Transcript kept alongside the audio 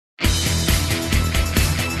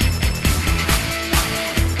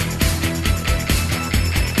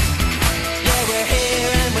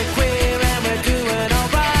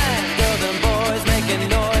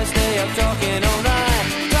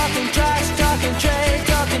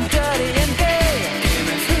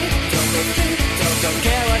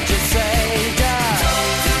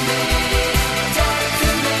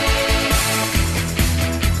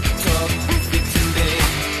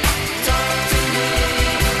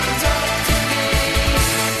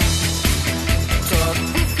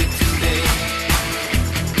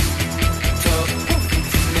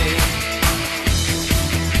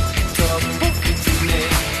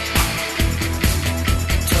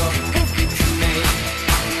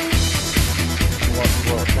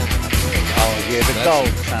Gold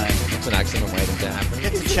chain. It's an accident waiting to happen.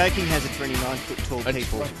 That's a choking hazard for any 9-foot tall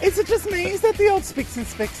people. Is it just me? Is that the old Spicks and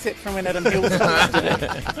Specks set from when Adam Hill was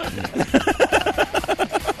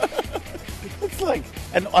It's like...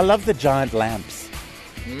 And I love the giant lamps.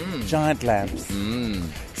 Giant lamps.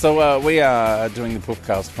 So we are doing the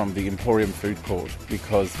podcast from the Emporium Food Court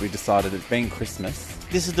because we decided it being Christmas...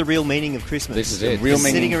 This is the real meaning of Christmas. This is it. Real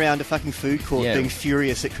meaning. Sitting around a fucking food court being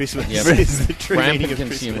furious at Christmas. Yeah. Is the true meaning Rampant of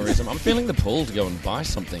Christmas. consumerism. I'm feeling the pull to go and buy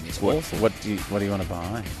something. It's awful. What do you want to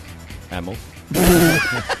buy? Amel.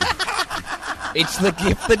 It's the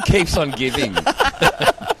gift that keeps on giving.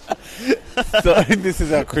 So this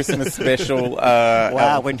is our Christmas special.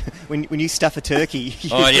 Wow, when you stuff a turkey.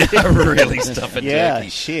 Oh, yeah, I really stuff a Yeah, turkey.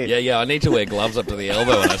 shit. Yeah, I need to wear gloves up to the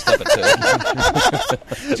elbow when I stuff a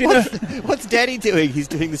turkey. Do you know? What's Daddy doing? He's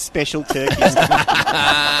doing the special turkey.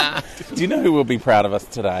 Do you know who will be proud of us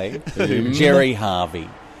today? Jerry Harvey.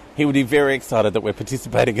 He would be very excited that we're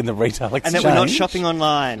participating in the retail exchange. And that we're not shopping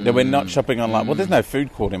online. That we're not shopping online. Well, there's no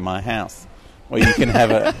food court in my house where you can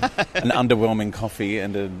have an underwhelming coffee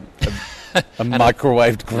and a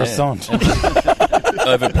microwaved croissant.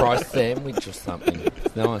 Overpriced sandwich or something.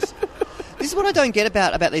 It's nice. This is what I don't get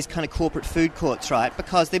about these kind of corporate food courts, right?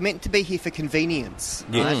 Because they're meant to be here for convenience.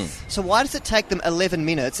 Yes. Right? So why does it take them 11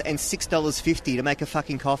 minutes and $6.50 to make a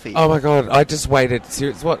fucking coffee? Oh my god, I just waited,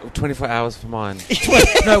 24 hours for mine.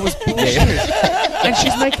 No, it was bullshit. And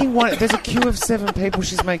she's making one, there's a queue of 7 people,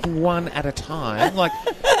 she's making one at a time. Like,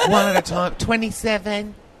 one at a time,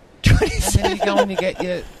 27. And then you go and you get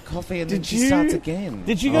your coffee and then she starts again.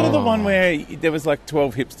 Did you go to the one where there was like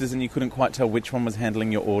 12 hipsters and you couldn't quite tell which one was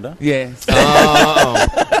handling your order? Yes. I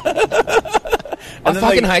then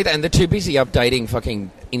fucking hate that. And they're too busy updating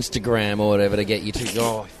fucking Instagram or whatever to get you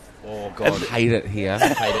to... Oh, God. I hate it here.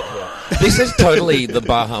 Hate it here. This is totally the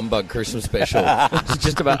Bar Humbug Christmas special. It's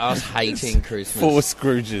just about us hating Christmas. 4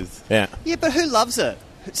 Scrooges. Yeah. Yeah, but who loves it?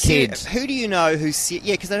 Kids. Who do you know who's...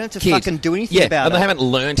 Yeah, because they don't have to Kids. fucking do anything about and it. they haven't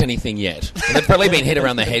learnt anything yet. And they've probably been hit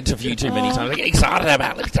around the head a few too many times. They get excited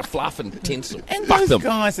about it. It's fluff and tinsel. And Fuck those them.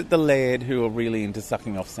 guys at the Laird who are really into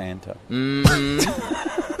sucking off Santa.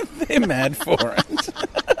 They're mad for it.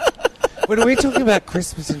 But are we talking about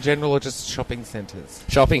Christmas in general or just shopping centres?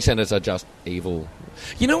 Shopping centres are just evil.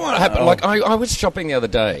 You know what happened? Like, I was shopping the other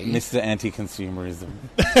day. Mr. Anti-consumerism.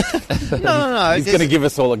 No. He's going to give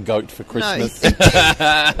us all a goat for Christmas.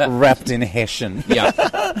 Wrapped in Hessian. Yeah.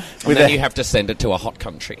 And then you have to send it to a hot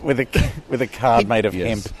country. With a card made of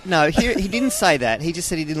hemp. No, he didn't say that. He just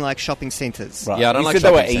said he didn't like shopping centres. Right. Yeah, I don't He like said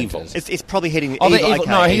they were shopping evil. centres. It's probably heading... Oh, they're evil. Okay,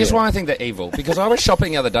 No, here's anyway. why I think they're evil. Because I was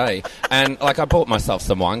shopping the other day, and like I bought myself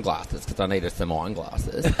some wine glasses because I needed some wine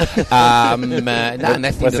glasses. And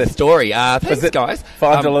that's the end of the story. Thanks, Was it guys.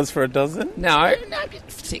 $5 for a dozen? No,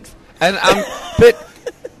 6. And but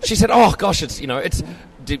she said, "Oh gosh, it's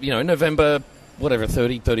November." Whatever,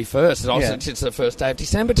 31st. It's the first day of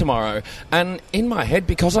December tomorrow. And in my head,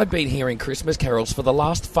 because I'd been hearing Christmas carols for the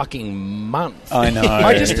last fucking month, I know.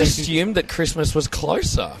 I just assumed that Christmas was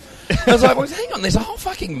closer. I was like, well, hang on, there's a whole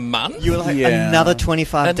fucking month? You were like, Yeah. another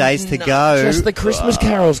 25 And days to no, go. Just the Christmas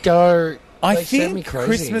carols go. I they send me think crazy.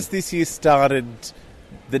 Christmas this year started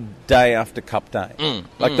the day after Cup Day.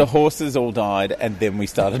 The horses all died and then we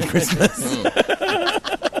started Christmas.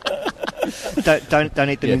 Don't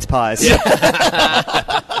eat the mince pies.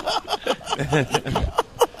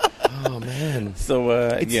 Oh, man. So,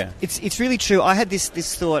 It's really true. I had this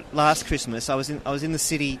thought last Christmas. I was in the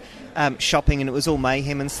city shopping and it was all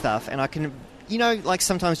mayhem and stuff. And I can, like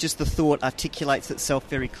sometimes just the thought articulates itself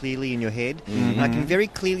very clearly in your head. And I can very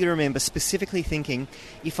clearly remember specifically thinking,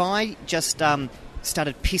 if I just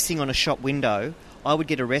started pissing on a shop window, I would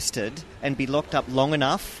get arrested and be locked up long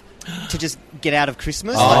enough to just get out of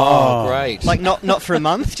Christmas. Oh, great. Like not for a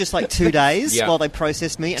month, just like 2 days Yeah. while they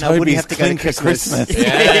processed me, and I wouldn't have to go to Clinker Christmas.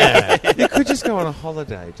 Yeah. You could just go on a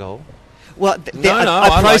holiday, doll. Well, I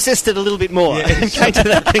I processed it a little bit more and came to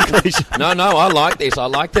that conclusion. No, I like this. I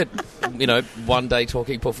like that, one day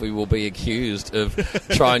Talking Puffy will be accused of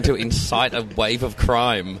trying to incite a wave of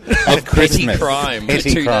crime, of petty Christmas. crime,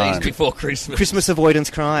 Petty 2 crime. days before Christmas. Christmas avoidance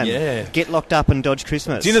crime. Yeah. Get locked up and dodge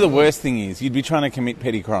Christmas. Do you know the worst thing is? You'd be trying to commit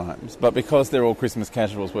petty crimes, but because they're all Christmas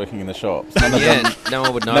casuals working in the shops, no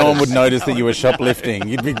one would notice. one would notice that you were shoplifting.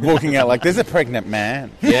 You'd be walking out like, there's a pregnant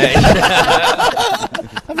man. Yeah.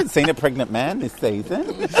 I haven't seen a pregnant man this season.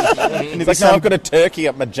 It's like, no, I've got a turkey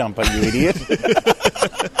up my jumper, you idiot.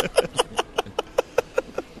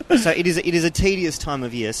 So it is a tedious time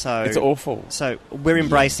of year. So It's awful. So we're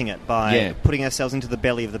embracing it by Yeah. putting ourselves into the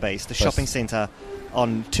belly of the beast, the shopping centre,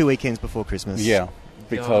 on 2 weekends before Christmas. Yeah,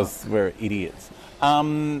 because we're idiots.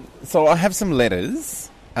 So I have some letters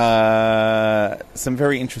Some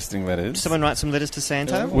very interesting letters. Someone write some letters to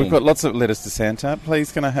Santa? We've got lots of letters to Santa.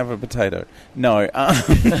 Please, can I have a potato? No.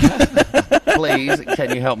 Please,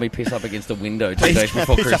 can you help me piss up against the window 2 days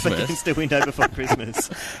before Piss up Christmas? against the window before Christmas.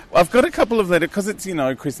 I've got a couple of letters because it's,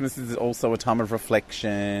 Christmas is also a time of reflection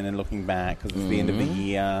and looking back because it's the end of the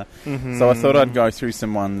year. Mm-hmm. So I thought I'd go through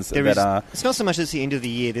some ones are... It's not so much as the end of the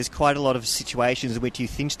year. There's quite a lot of situations in which you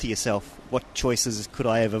think to yourself, what choices could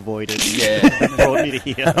I have avoided? Yeah. That brought me to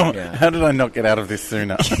here. How did I not get out of this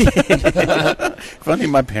sooner? If only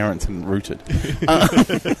my parents hadn't rooted.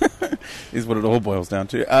 Is what it all boils down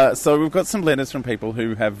to. So we've got some letters from people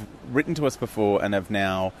who have written to us before and have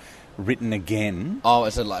now written again. Oh,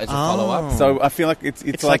 it's a follow-up? So I feel like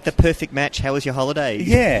it's like the perfect match. How was your holiday?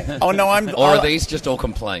 Yeah. Oh, no, Or are these just all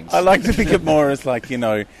complaints? I like to think of more as like,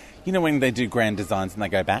 when they do grand designs and they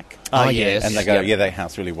go back? Oh, yes. And they go, that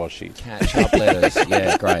house really was shit. Catch-up letters.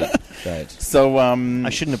 Yeah, great. So, I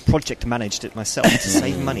shouldn't have project managed it myself to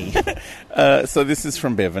save money. So this is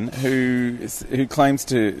from Bevan, who claims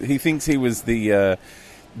he thinks he was the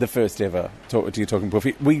first ever to your Talking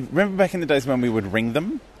Puffy. We remember back in the days when we would ring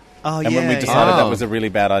them. Oh, and when we decided that was a really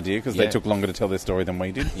bad idea because they took longer to tell their story than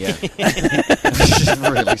we did. Yeah. Just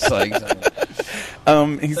really saying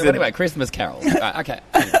something. He said, anyway, Christmas carols. Okay.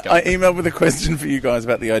 I emailed with a question for you guys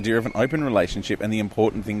about the idea of an open relationship and the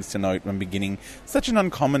important things to note when beginning such an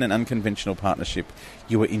uncommon and unconventional partnership.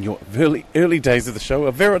 You were in your early days of the show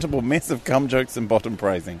a veritable mess of cum jokes and bottom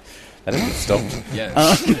praising. That hasn't stopped. Yeah.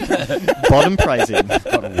 Bottom praising.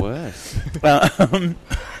 Got worse.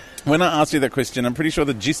 When I asked you that question, I'm pretty sure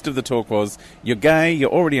the gist of the talk was, you're gay,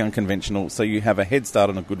 you're already unconventional, so you have a head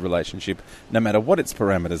start on a good relationship, no matter what its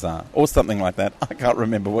parameters are, or something like that. I can't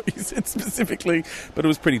remember what you said specifically, but it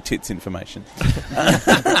was pretty tits information.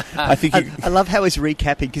 I love how he's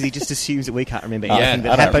recapping because he just assumes that we can't remember anything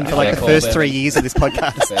that I happened for like the first 3 years of this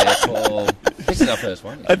podcast. This is our first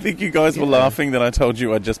one. I think you guys were laughing that I told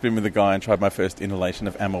you I'd just been with a guy and tried my first inhalation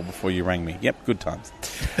of Amyl before you rang me. Yep, good times.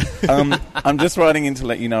 I'm just writing in to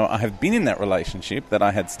let you know I have been in that relationship that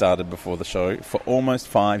I had started before the show for almost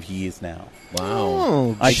 5 years now. Wow.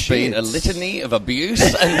 Oh, I've been a litany of abuse.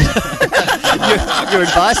 And your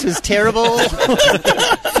advice was terrible.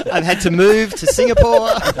 I've had to move to Singapore.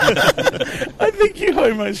 I think you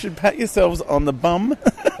homos should pat yourselves on the bum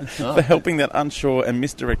for helping that unsure and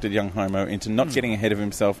misdirected young homo into not getting ahead of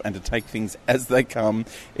himself and to take things as they come,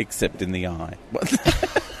 except in the eye.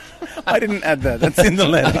 I didn't add that. That's in the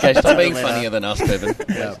letter. Okay, stop being funnier than us, Bevan.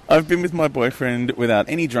 Yeah. I've been with my boyfriend without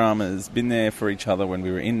any dramas, been there for each other when we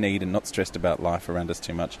were in need and not stressed about life around us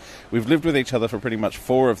too much. We've lived with each other for pretty much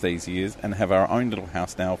 4 of these years and have our own little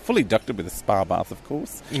house now, fully ducted with a spa bath, of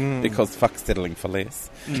course, because fuck settling for less.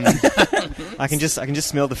 I can just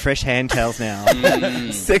smell the fresh hand towels now.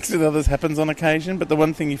 Sex with others happens on occasion, but the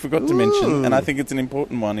one thing you forgot to mention, and I think it's an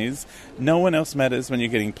important one, is no one else matters when you're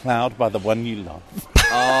getting ploughed by the one you love.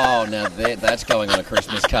 Oh, now that's going on a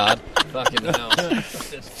Christmas card. Fucking hell.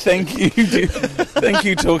 Thank you. Thank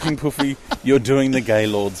you, Talking Puffy. You're doing the gay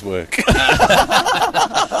lord's work.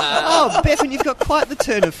 Oh, Bevan, you've got quite the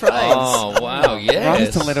turn of phrase. Oh, wow, yes. Write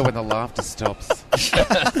us a letter when the laughter stops.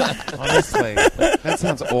 Honestly, that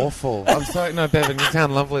sounds awful. I'm sorry. No, Bevan, you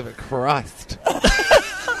sound lovely, but Christ.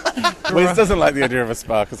 Wes doesn't like the idea of a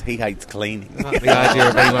spa because he hates cleaning. Not the idea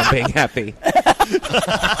of anyone being happy.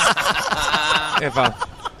 Ever.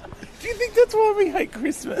 Do you think that's why we hate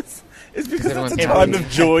Christmas? It's because it's a everyone's time happy. of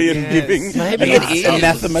joy and Yes. giving. Maybe and it it's is.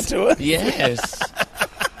 anathema to it. Yes.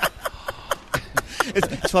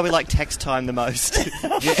 It's why we like tax time the most.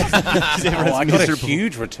 I got a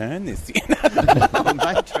huge return this year.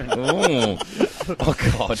 Oh,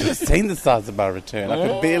 God. I've seen the size of my return. I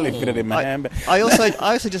could barely fit it in my handbag. I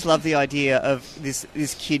also just love the idea of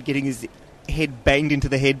this kid getting his head banged into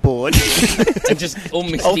the headboard. And just all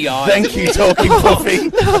misty eyes. Thank you, Talking Puffy.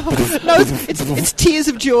 No, it's tears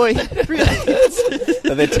of joy. Really.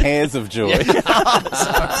 They're tears of joy.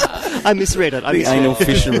 I misread it. The anal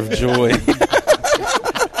fissure of joy.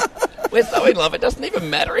 We're so in love, it doesn't even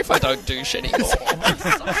matter if I don't douche anymore.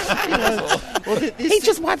 He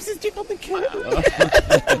just wipes his dick on the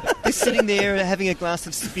curb. They're sitting there having a glass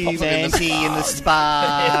of spumante in the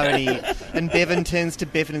spa, and Bevan turns to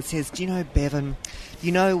Bevan and says, "Do you know, Bevan?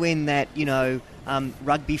 You know when that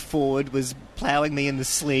rugby forward was ploughing me in the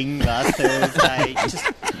sling last Thursday? It just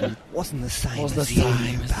wasn't the same. As you.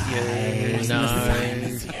 No.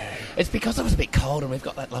 It's because it was a bit cold and we've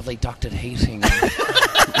got that lovely ducted heating.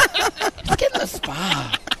 Let's get in the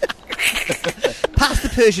spa. Pass the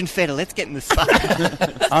Persian feta. Let's get in the spa.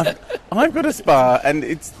 I've got a spa, and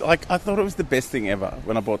it's like I thought it was the best thing ever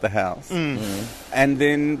when I bought the house, and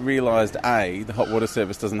then realised the hot water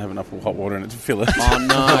service doesn't have enough hot water in it to fill it. Oh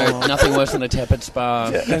no, nothing worse than a tepid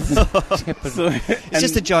spa. It's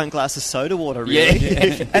just a giant glass of soda water, really.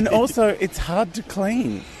 Yeah. And also, it's hard to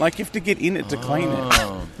clean. Like, you have to get in it to clean it.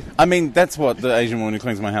 I mean, that's what the Asian woman who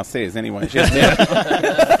cleans my house says, anyway. She has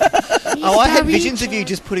to- Oh, I had visions of you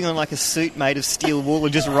just putting on like a suit made of steel wool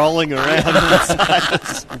and just rolling around.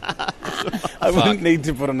 I wouldn't need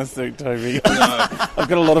to put on a suit, Toby. I've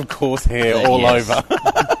got a lot of coarse hair all over.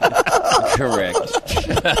 Correct.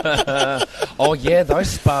 Oh, yeah, those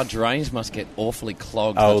spa drains must get awfully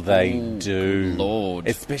clogged. Oh, they do. Lord.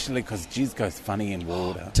 Especially because jizz goes funny in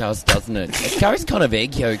water. It does, doesn't it? It goes kind of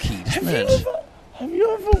egg yolky, doesn't it? Have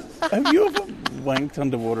you ever wanked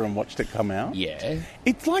underwater and watched it come out? Yeah.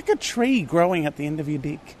 It's like a tree growing at the end of your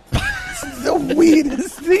dick. It's the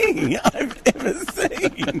weirdest thing I've ever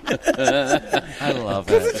seen. I love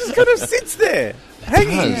Because it just kind of sits there,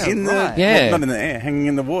 hanging does. in the... Right. Yeah. Well, not in the air, hanging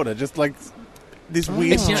in the water, just like this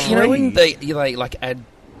weird It's, tree. you know when they like add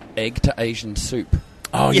egg to Asian soup?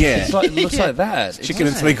 Oh, yeah. It's like, it looks like that. It's Chicken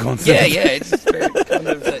and sweet corn soup. Yeah, yeah. It's just very kind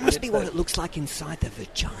of... Must be what it looks like inside the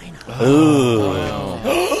vagina.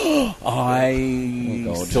 I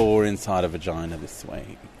God. saw inside a vagina this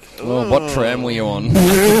week. Well, what tram were you on?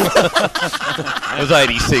 It was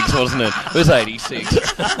 86, wasn't it? It was 86.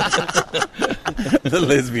 The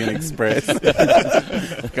Lesbian Express.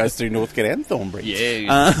 Goes through Northgate and Thornbury.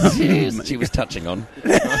 Yes, she was touching on.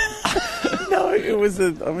 No, it was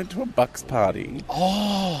I went to a Bucks party.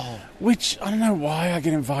 Oh. Which, I don't know why I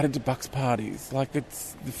get invited to Bucks parties. Like,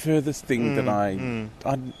 it's the furthest thing that I,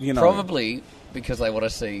 you know. Probably because they want to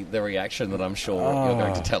see the reaction that I'm sure you're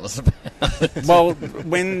going to tell us about. Well,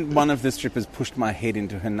 when one of the strippers pushed my head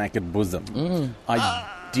into her naked bosom, I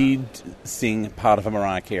did sing part of a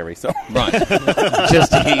Mariah Carey song. Right.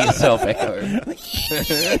 Just to hear yourself echo.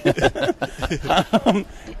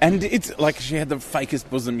 And it's like she had the fakest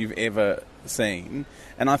bosom you've ever seen.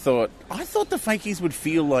 And I thought the fakies would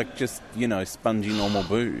feel like just, you know, spongy normal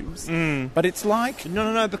boobs. But it's like...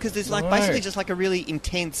 No, because there's like No. basically just like a really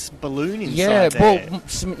intense balloon inside Yeah, there.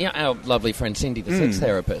 well, our lovely friend Cindy, the sex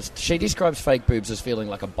therapist, she describes fake boobs as feeling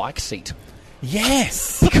like a bike seat.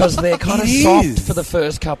 Yes! Because they're kind of It soft is. for the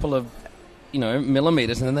first couple of,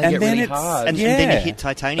 millimetres, and then they And get then really it's- hard. and Yeah. then you hit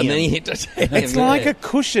titanium. And then you hit titanium. It's like a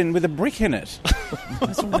cushion with a brick in it.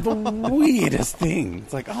 It's the weirdest thing.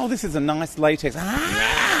 It's like, oh, this is a nice latex.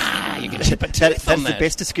 you can chip a tooth That's on the that.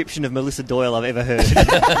 best description of Melissa Doyle I've ever heard.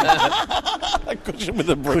 A cushion with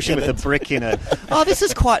a brick Cushion in with a it. brick in it. Oh, this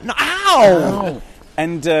is quite... Ow! Oh.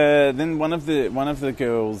 And then one of the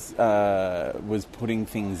girls was putting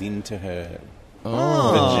things into her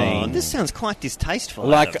Oh, vagina. this sounds quite distasteful.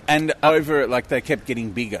 Like, Adam. and over it, like, they kept getting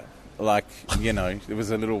bigger. Like, you know, it was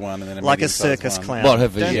a little one and then a like a medium-sized circus one. clown. What, her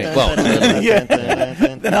vagina? Well,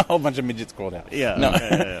 Then a whole bunch of midgets crawled out. Yeah. No.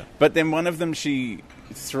 Yeah. But then one of them she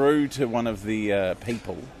threw to one of the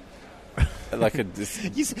people. Like a...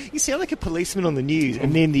 You sound like a policeman on the news,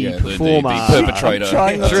 and then the Yeah, performer the perpetrator. I'm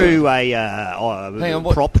trying threw a Hang on,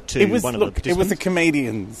 what- prop to It was, one of look, the it was a participants.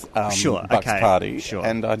 comedian's Sure, Bucks okay, party. sure.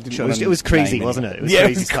 And I didn't Sure, want it was to Creasy, name wasn't any. it? It was Yeah,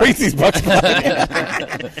 Creasy's it was Creasy's Bucks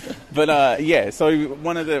party. But, yeah, so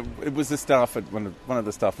it was the staff at one of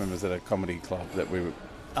the staff members at a comedy club that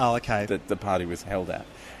Oh, okay. that the party was held at.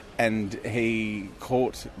 And he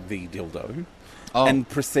caught the dildo Oh. and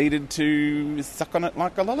proceeded to suck on it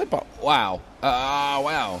like a lollipop. Wow.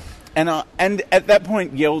 Wow. And at that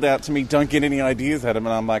point yelled out to me, "Don't get any ideas at him."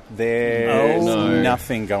 And I'm like, there's No.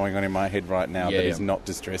 nothing going on in my head right now Yeah, that yeah. is not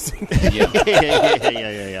distressing. Yeah.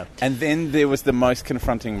 yeah. And then there was the most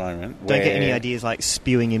confronting moment. Don't get where any ideas like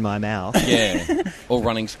spewing in my mouth. Yeah. Or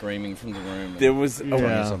running screaming from the room. There was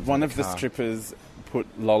Yeah. one of the Car. strippers put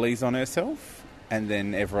lollies on herself, and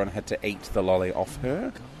then everyone had to eat the lolly off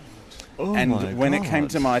her. Oh And my when it God. came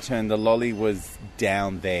to my turn, the lolly was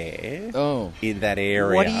down there Oh. in that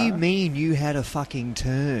area. What do you mean you had a fucking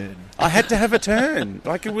turn? I had to have a turn.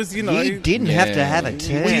 Like, it was, you know... You didn't have to Yeah. have a You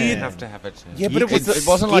turn. didn't have to have it. Yeah, but You it was... could It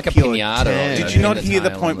wasn't like a skip your pinata. turn. Did you not hear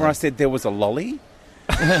the point where I said there was a lolly?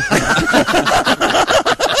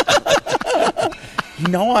 You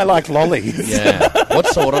know I like lollies. Yeah. What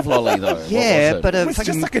sort of lolly, though? What Yeah, was it? but It a was just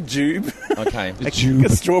fucking... like a jube. Okay. A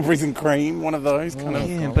strawberries and cream, one of those kind of...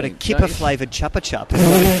 Yeah, but a Don't kipper you- flavoured Chupa Chup.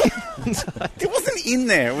 It wasn't in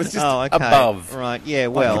there. It was just Oh, okay. above. Right, yeah,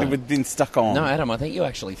 Like, well... it had been stuck on. No, Adam, I think you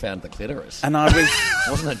actually found the clitoris. And I was...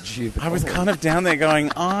 Wasn't a dupe. I was kind of down there going,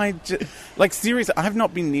 like, seriously, I have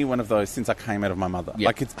not been near one of those since I came out of my mother. Yeah.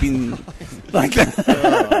 Like, it's been, like,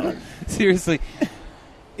 Seriously,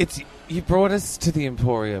 You brought us to the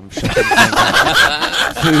Emporium shopping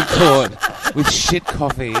centre, food court, with shit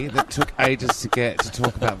coffee that took ages to get to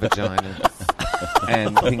talk about vaginas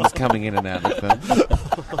and things coming in and out of them.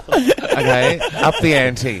 Okay, up the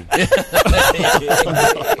ante.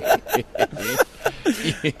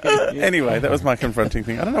 Anyway, that was my confronting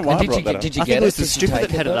thing. I don't know why I brought that up. Did you I get think it was the Did you stripper take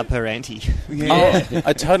that had it though? up her ante. Yeah. Oh,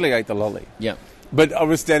 I totally ate the lolly. Yeah. But I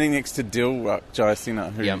was standing next to Dilruk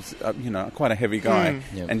Jayasinghe, who's, Yep. quite a heavy guy.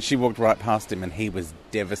 Yep. And she walked right past him and he was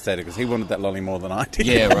devastated because he wanted that lolly more than I did.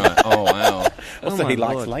 Yeah, right. Oh, wow. Also, Oh, he my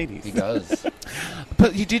likes Lord. ladies. He does.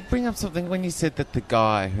 But you did bring up something when you said that the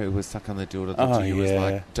guy who was stuck on the dildo to you was yeah.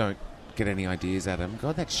 like, don't get any ideas at him.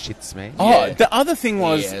 God, that shits me. Oh, Yeah. the other thing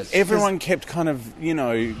was Yes. everyone kept kind of,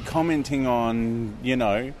 commenting on,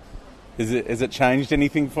 has it changed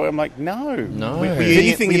anything for you? I'm like, no. No. Were If you,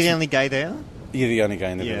 anything, were you the it's- only gay there? You're the only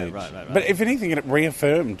guy in the Yeah, village. right. But if anything, it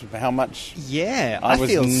reaffirmed how much Yeah, I was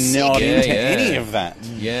feel not sick. Yeah, into yeah. any of that.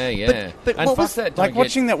 Yeah, yeah. but and what fuck was- that, Like don't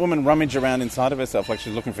watching that woman rummage around inside of herself like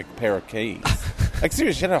she's looking for a pair of keys. Like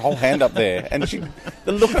seriously, she had her whole hand up there, and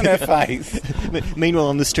the look on her face. Meanwhile,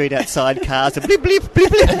 on the street outside, cars are blip, blip, blip,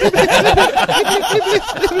 blip, blip,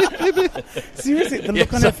 blip, blip, blip. Seriously, the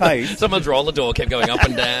look on her face. Someone's roller door kept going up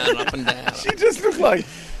and down, up and down. She just looked like.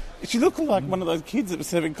 She looked like one of those kids that was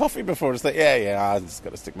serving coffee before. Just like, I just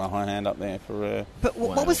got to stick my whole hand up there for. But Wow.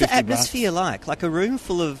 what was the 50 atmosphere like? Like a room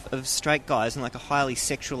full of straight guys and like a highly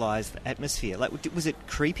sexualized atmosphere. Like, was it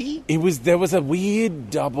creepy? There was a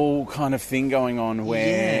weird double kind of thing going on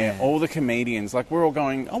where Yeah. all the comedians, like we're all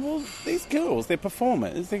going, oh well, these girls, they're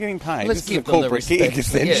performers, they're getting paid. Let's this give is a them the corporate gig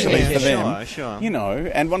respect. essentially Yeah, for them. Sure.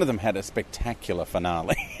 And one of them had a spectacular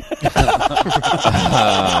finale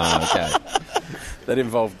Okay. that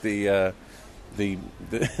involved the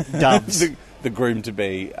Doves. the groom to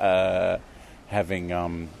be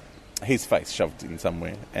having his face shoved in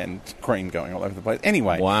somewhere and cream going all over the place.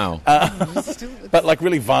 Anyway, Wow. but like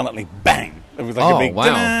really violently, bang! It was like Oh, a big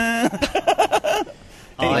wow.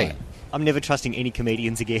 Anyway. I'm never trusting any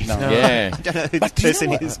comedians again. No. Yeah. I don't know who But this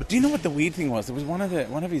person is. do you know what the weird thing was? It was one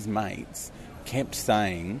of his mates kept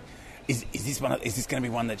saying, "Is this going to be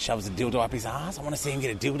one that shoves a dildo up his ass? I want to see him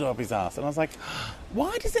get a dildo up his ass." And I was like,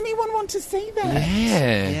 "Why does anyone want to see that?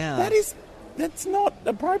 Yeah. Yeah. That's not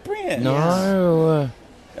appropriate." No.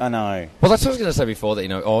 I know. Well, that's what I was going to say before. That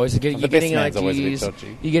you're getting The best getting man's always a bit ideas.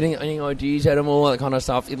 dodgy. You're getting any ideas out of them, all that kind of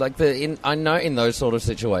stuff. I know in those sort of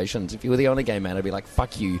situations, if you were the only gay man, I'd be like,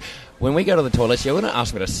 "Fuck you." When we go to the toilets, you're going to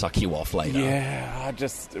ask me to suck you off later. Yeah,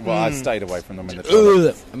 I stayed away from them in the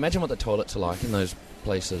toilet. Ugh. Imagine what the toilets are like in those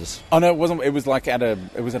places. Oh no, it wasn't. It was like at a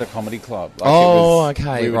comedy club. Like Oh, it was,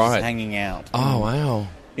 okay, we were just right. hanging out. Oh wow.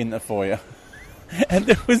 In the foyer. And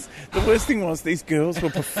the worst thing was these girls were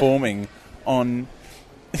performing on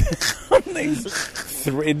these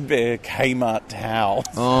threadbare Kmart towels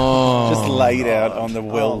Oh. just laid out on the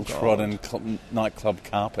well-trodden nightclub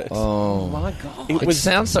carpet. Oh. My God. It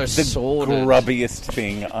sounds so the sordid. grubbiest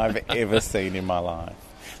thing I've ever seen in my life.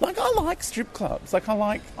 Like I like strip clubs. Like I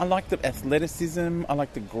like the athleticism. I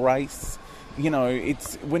like the grace.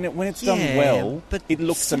 It's when it's done well, but it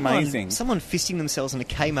looks amazing. Someone fisting themselves in a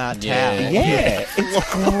Kmart Yeah. towel. Yeah,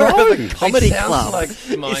 it's gross. Comedy it sounds club.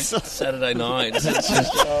 like my It's like- Saturday nights. It's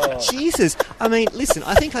just, Jesus. I mean, listen,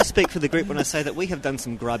 I think I speak for the group when I say that we have done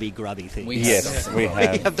some grubby things. We Yes, we We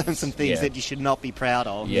have. have done some things Yeah. that you should not be proud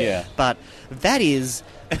of. Yeah. But that is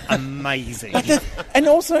amazing. And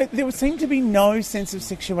also, there seemed to be no sense of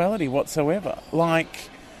sexuality whatsoever. Like,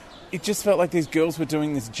 it just felt like these girls were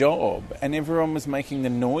doing this job and everyone was making the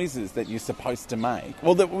noises that you're supposed to make.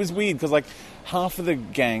 Well, that was weird because, like, half of the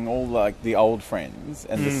gang, all, like, the old friends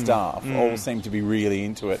and the staff all seemed to be really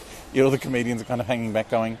into it. All the comedians are kind of hanging back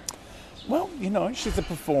going, well, she's a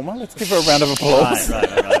performer. Let's give her a round of applause. right.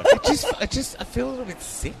 I feel a little bit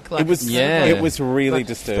sick. Like, It was, Yeah. it was really like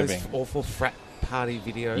disturbing. Those awful frat party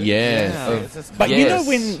videos. Yeah. It's just But Yes.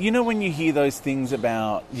 when you hear those things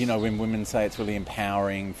about when women say it's really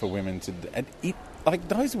empowering for women to, and like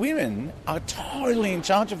those women are totally in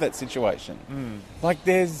charge of that situation. Like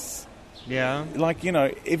there's Yeah.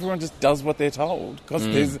 everyone just does what they're told because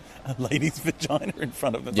there's a lady's vagina in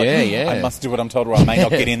front of them. It's Yeah, like, yeah. I must do what I'm told or I may not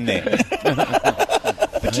get in there.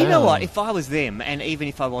 But you know what? If I was them, and even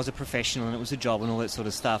if I was a professional and it was a job and all that sort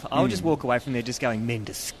of stuff, I would just walk away from there just going, men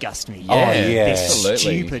disgust me. Yeah, Oh, yeah. They're absolutely.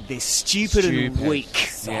 stupid. They're stupid and Stupid. weak.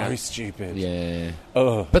 So stupid. Yeah.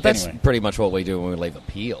 Oh, But that's anyway. pretty much what we do when we leave a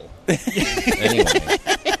peel. Anyway.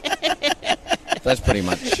 That's pretty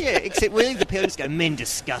much. Yeah, except we leave the people just go, men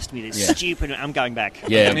disgust me. They're Yeah. stupid. I'm going back.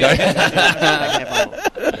 Yeah. I'm going back and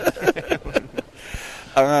have one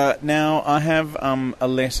more. Now I have a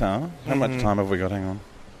letter. How much time have we got? Hang on.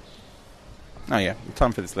 Oh, yeah.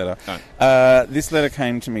 Time for this letter. Right. This letter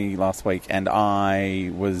came to me last week, and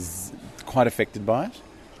I was quite affected by it.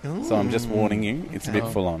 Ooh. So I'm just warning you. It's a bit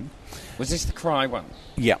full on. Was this the cry one?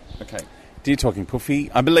 Yeah. Okay. Dear Talking Poofy,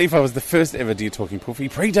 I believe I was the first ever Dear Talking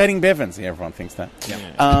Poofy, predating Bevins. Yeah, everyone thinks that.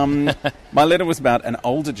 Yeah. My letter was about an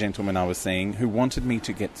older gentleman I was seeing who wanted me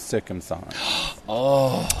to get circumcised.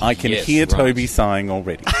 Oh, I can yes, hear right. Toby sighing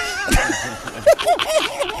already.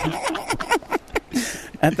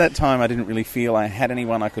 At that time, I didn't really feel I had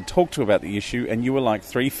anyone I could talk to about the issue, and you were like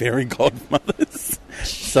 3 fairy godmothers,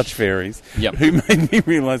 such fairies, Yep. who made me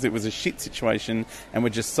realise it was a shit situation and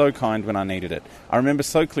were just so kind when I needed it. I remember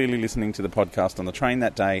so clearly listening to the podcast on the train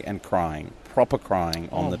that day and crying, proper crying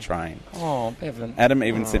on the train. Oh, Bevan. Adam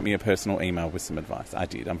even sent me a personal email with some advice. I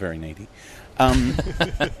did. I'm very needy.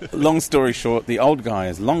 Long story short, the old guy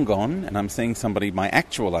is long gone, and I'm seeing somebody my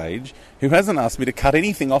actual age who hasn't asked me to cut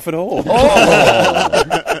anything off at all.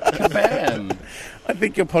 Kabam. I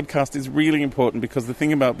think your podcast is really important because the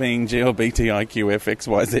thing about being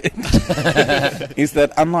GLBTIQFXYZ is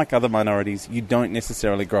that unlike other minorities, you don't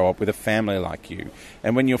necessarily grow up with a family like you.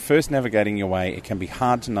 And when you're first navigating your way, it can be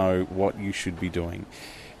hard to know what you should be doing.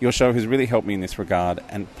 Your show has really helped me in this regard,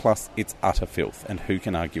 and plus, it's utter filth, and who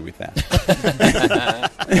can argue with that?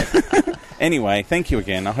 Anyway, thank you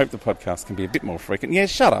again. I hope the podcast can be a bit more frequent. Yeah,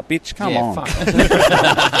 shut up, bitch. Come on. Fuck.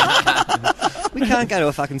 We can't go to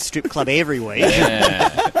a fucking strip club every week. Yeah.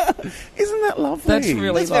 Isn't that lovely? That's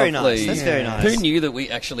really That's very lovely. nice. That's very nice. Who knew that we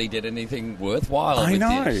actually did anything worthwhile I with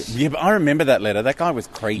know. this? Yeah, but I remember that letter. That guy was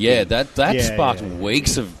creepy. Yeah, that Yeah, sparked yeah.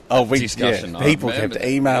 weeks of Yeah. discussion. I People remember kept that.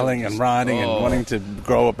 emailing and writing and Oh. wanting to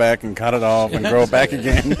grow it back and cut it off and grow it back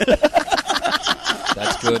again.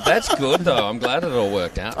 That's good. That's good, though. I'm glad it all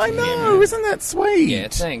worked out. I for know. him. Isn't that sweet? Yeah,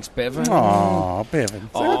 thanks, Bevan. Oh, Bevan.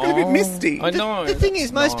 So look a bit misty. I know. The thing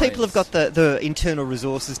is, most Nice. people have got the internal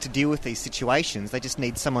resources to deal with these situations. They just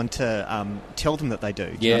need someone to tell them that they do.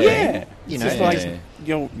 Do you know what I mean? Yeah. You It's know, just like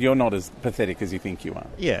Yeah. you're not as pathetic as you think you are.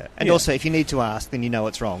 Yeah, and Yeah. also if you need to ask, then you know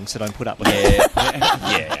it's wrong, so don't put up with it.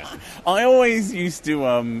 Yeah. I always used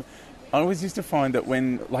to find that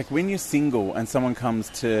when you're single and someone comes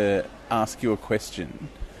to ask you a question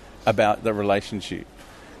about the relationship,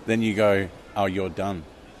 then you go, "Oh, you're done.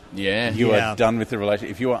 Yeah. You Yeah. are done with the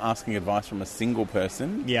relationship." If you are asking advice from a single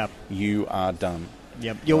person, Yep. you are done.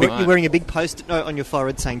 Yep. You're wearing a big post-it note on your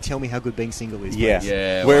forehead saying, "Tell me how good being single is." Yeah. please."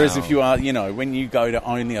 Yeah, Whereas wow. if you are, when you go to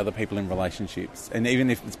only other people in relationships, and even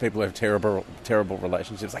if it's people who have terrible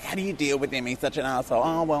relationships, like, how do you deal with him? He's such an arsehole.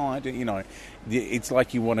 Oh, well, I do, It's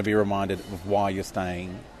like you want to be reminded of why you're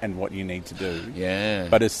staying and what you need to do. Yeah.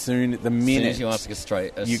 But as soon as you ask a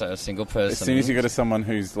single person, as soon as you go to someone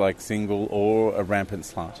who's like single or a rampant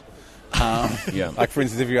slut, Yeah. like for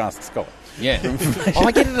instance, if you ask Scott, Yeah.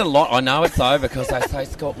 I get it a lot. I know it, though, because they say,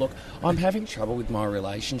 Scott, look, I'm having trouble with my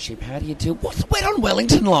relationship. How do you deal? What's Wet on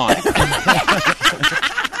Wellington like?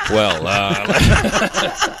 Well,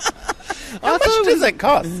 how much does it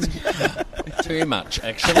cost? too much,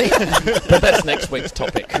 actually. But that's next week's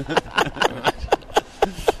topic.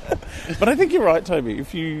 But I think you're right, Toby.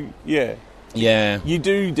 If you Yeah.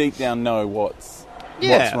 do deep down know what's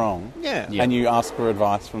wrong. Yeah. Yeah. And you ask for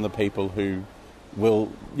advice from the people who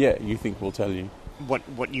you think will tell you What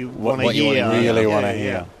you what want to you hear. really Yeah, want to yeah.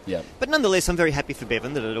 hear. Yeah. But nonetheless, I'm very happy for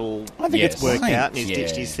Bevan that it all I think Yes. it's worked fine. out and he's Yeah.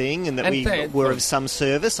 ditched his thing and that And we that- were of some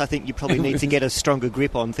service. I think you probably need to get a stronger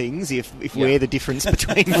grip on things if Yeah. we're the difference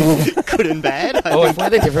between good and bad. Or if we're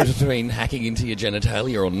the difference between hacking into your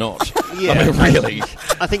genitalia or not. Yeah. I mean, really.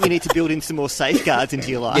 I think you need to build in some more safeguards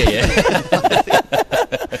into your life. Yeah.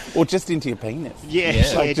 Or just into your penis. Yeah,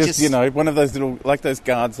 Yeah. Like just one of those little, like those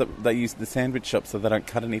guards that they use at the sandwich shop so they don't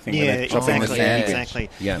cut anything when Yeah, they're chopping the exactly, sandwich. exactly.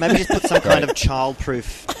 Yeah. Maybe just put some kind of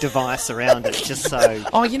child-proof device around it, just so.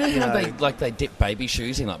 Oh, you know how they dip baby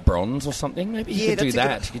shoes in like bronze or something? Maybe you could do that's a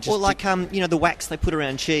that. good- You could or just like the wax they put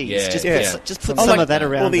around cheese. Yeah, just yeah. put, just put Oh, some like of that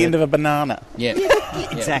around. Or the it. end of a banana. Yeah.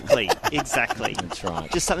 Exactly. That's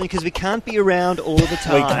right. Just something because we can't be around all the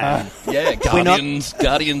time. Yeah, We're not-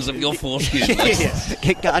 guardians of your foreskin. Yeah.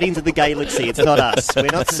 Get Guardians of the Galaxy. It's not us. We're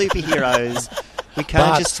not superheroes. We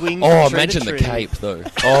can't just swing. Oh, from tree imagine to the tree. cape though.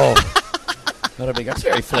 Oh, that's a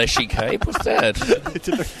very fleshy cape. What's that? It's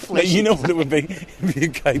a very No, fleshy- you know what it would be? It'd be a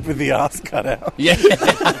cape with the arse cut out. Yeah, gay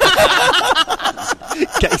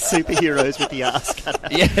superheroes with the ass cut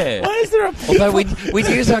out. yeah. Why is there a... Although we'd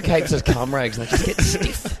use our capes as cum rags, and they just get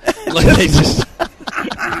stiff. Like they just.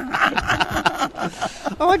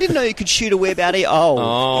 Oh, I didn't know you could shoot a web out of.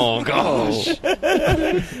 Oh gosh.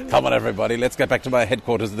 Come on, everybody, let's get back to my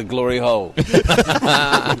headquarters of the Glory Hole.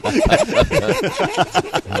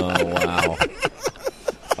 Oh wow.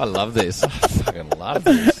 I love this. I fucking love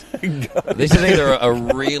this. God. This is either a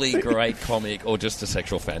really great comic or just a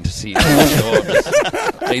sexual fantasy. I'm not sure.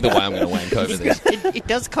 Either way, I'm going to wank over this. It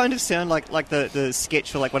does kind of sound like the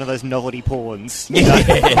sketch for like one of those novelty porns.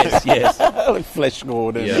 Yes. Like Flesh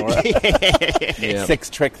Gordon Yeah. or Yeah. Sex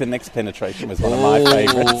Trek The Next Penetration was one of my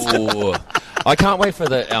favourites. Ooh. I can't wait for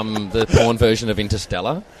the porn version of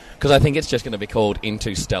Interstellar, because I think it's just going to be called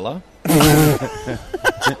Into Stellar.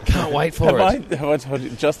 Can't wait for it. Have I told you,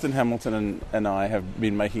 Justin Hamilton and I have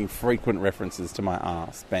been making frequent references to my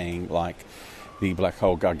arse being like the black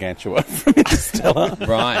hole gargantua from Interstellar.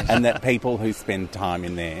 Right. And that people who spend time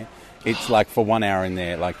in there, it's like for 1 hour in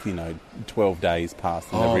there, like, 12 days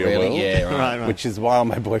past in the real world. Yeah, right. Right. Which is why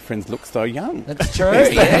my boyfriends look so young. That's true.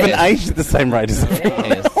 They haven't Yeah. aged at the same rate as everyone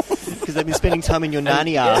Yes. Because they've been spending time in your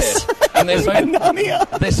nanny ass. And they're so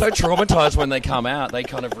traumatised when they come out, they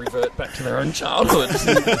kind of revert back to their own childhood.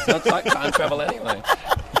 So it's like time travel anyway.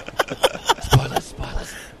 Spoilers.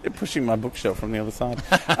 They're pushing my bookshelf from the other side.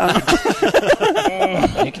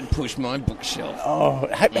 You can push my bookshelf. Oh,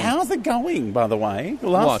 how's it going, by the way? The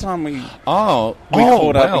last What? time we Oh,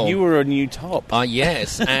 caught up, well. you were a new top.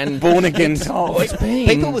 Yes, and Born again top. it's been...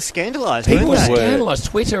 People were scandalised, People were weren't they? scandalised.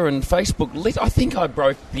 Twitter and Facebook. I think I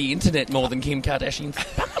broke the internet more than Kim Kardashian's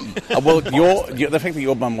thumb. Well, the fact that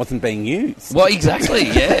your bum wasn't being used. Well, exactly.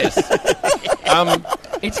 Yes.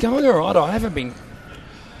 It's going all right. I haven't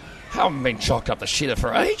been chalked up the shitter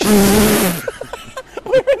for ages.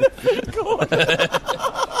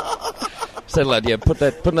 So, lad, yeah, put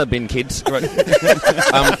that in the bin, kids. Right.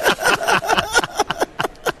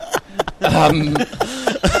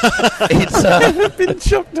 It's Been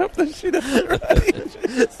chopped up the shit out of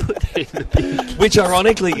which,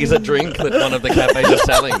 ironically, is a drink that one of the cafes are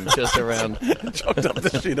selling just around. chopped up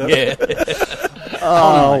the shit out. Yeah.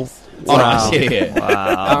 Oh, Oh, nice. Yeah.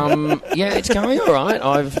 wow. Yeah, it's going all right.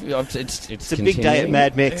 It's It's a big day at continuing.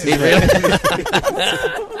 Mad Mex, It isn't really-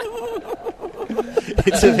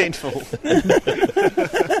 It's eventful.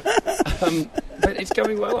 But it's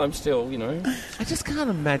going well. I'm still, I just can't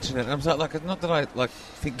imagine it. I'm so, like, not that I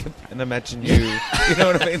think and imagine you. You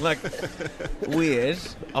know what I mean? Like, weird,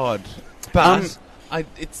 odd, but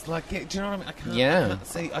it's like, do you know what I mean? I can't. Yeah. I can't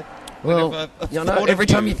see. Well, every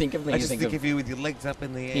time you think of me, I you just think think of of you with your legs up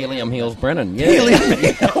in the air. Helium Heals Brennan. Yeah.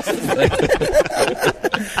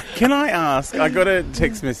 Can I ask? I got a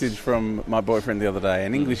text message from my boyfriend the other day,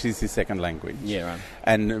 and English is his second language. Yeah, right.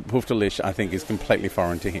 And Puftalish, I think, is completely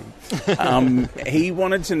foreign to him. He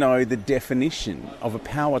wanted to know the definition of a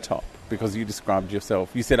power top, because you described yourself.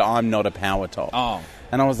 You said, I'm not a power top. Oh.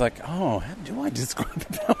 And I was like, how do I describe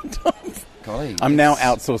a power top? Golly, I'm now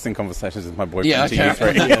outsourcing conversations with my boyfriend Yeah, to you okay.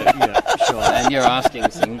 three. Sure. And you're asking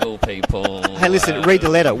single people. Hey, listen, read the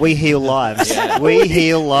letter. We heal lives. Yeah. We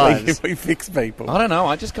heal lives. We fix people. I don't know.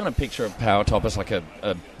 I just kind of picture a power top as like a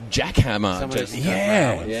jackhammer. Someone Just, who's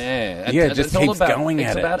Yeah. yeah. Yeah, It's just all keeps about, going it's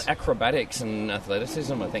at about it. acrobatics and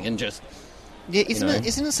athleticism, I think, and just Yeah, isn't know.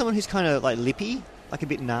 it someone who's kind of like lippy, like a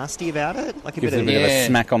bit nasty about it, like a Gives bit a of bit of a Yeah.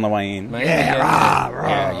 smack on the way in. maybe,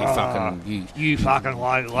 Yeah, you fucking you fucking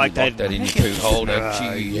like lock that in your poo holder.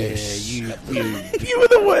 Yes. you. You were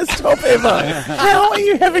the worst top ever. How are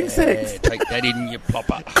you having sex? Take that in your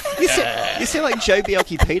plopper. You sound like Joe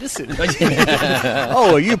Bielke-Peterson.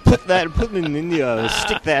 Oh, you put it in your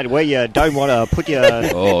stick that where you don't want to put your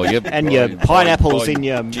Oh, yep. and your pineapples in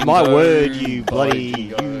your. My jingo, word, you by bloody.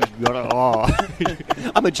 jingo. You gotta.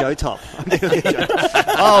 Oh, I'm a Joe top. I'm definitely a Joe top.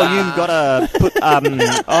 Oh, you've gotta put.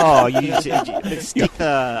 Oh, you stick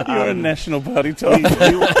the. You're a National Party top.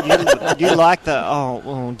 You like the.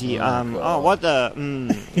 Oh dear. What the.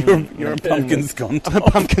 You're a pumpkin scone I'm a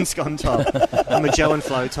top. pumpkin scone top. I'm a Joe and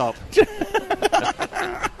Flo top.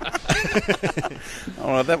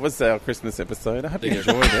 All right, that was our Christmas episode. I hope you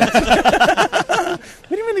enjoyed it.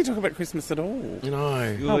 We didn't really talk about Christmas at all.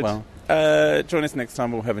 No. Oh, well. Join us next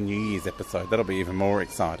time. We'll have a New Year's episode. That'll be even more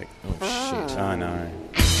exciting. Oh, shit. I know.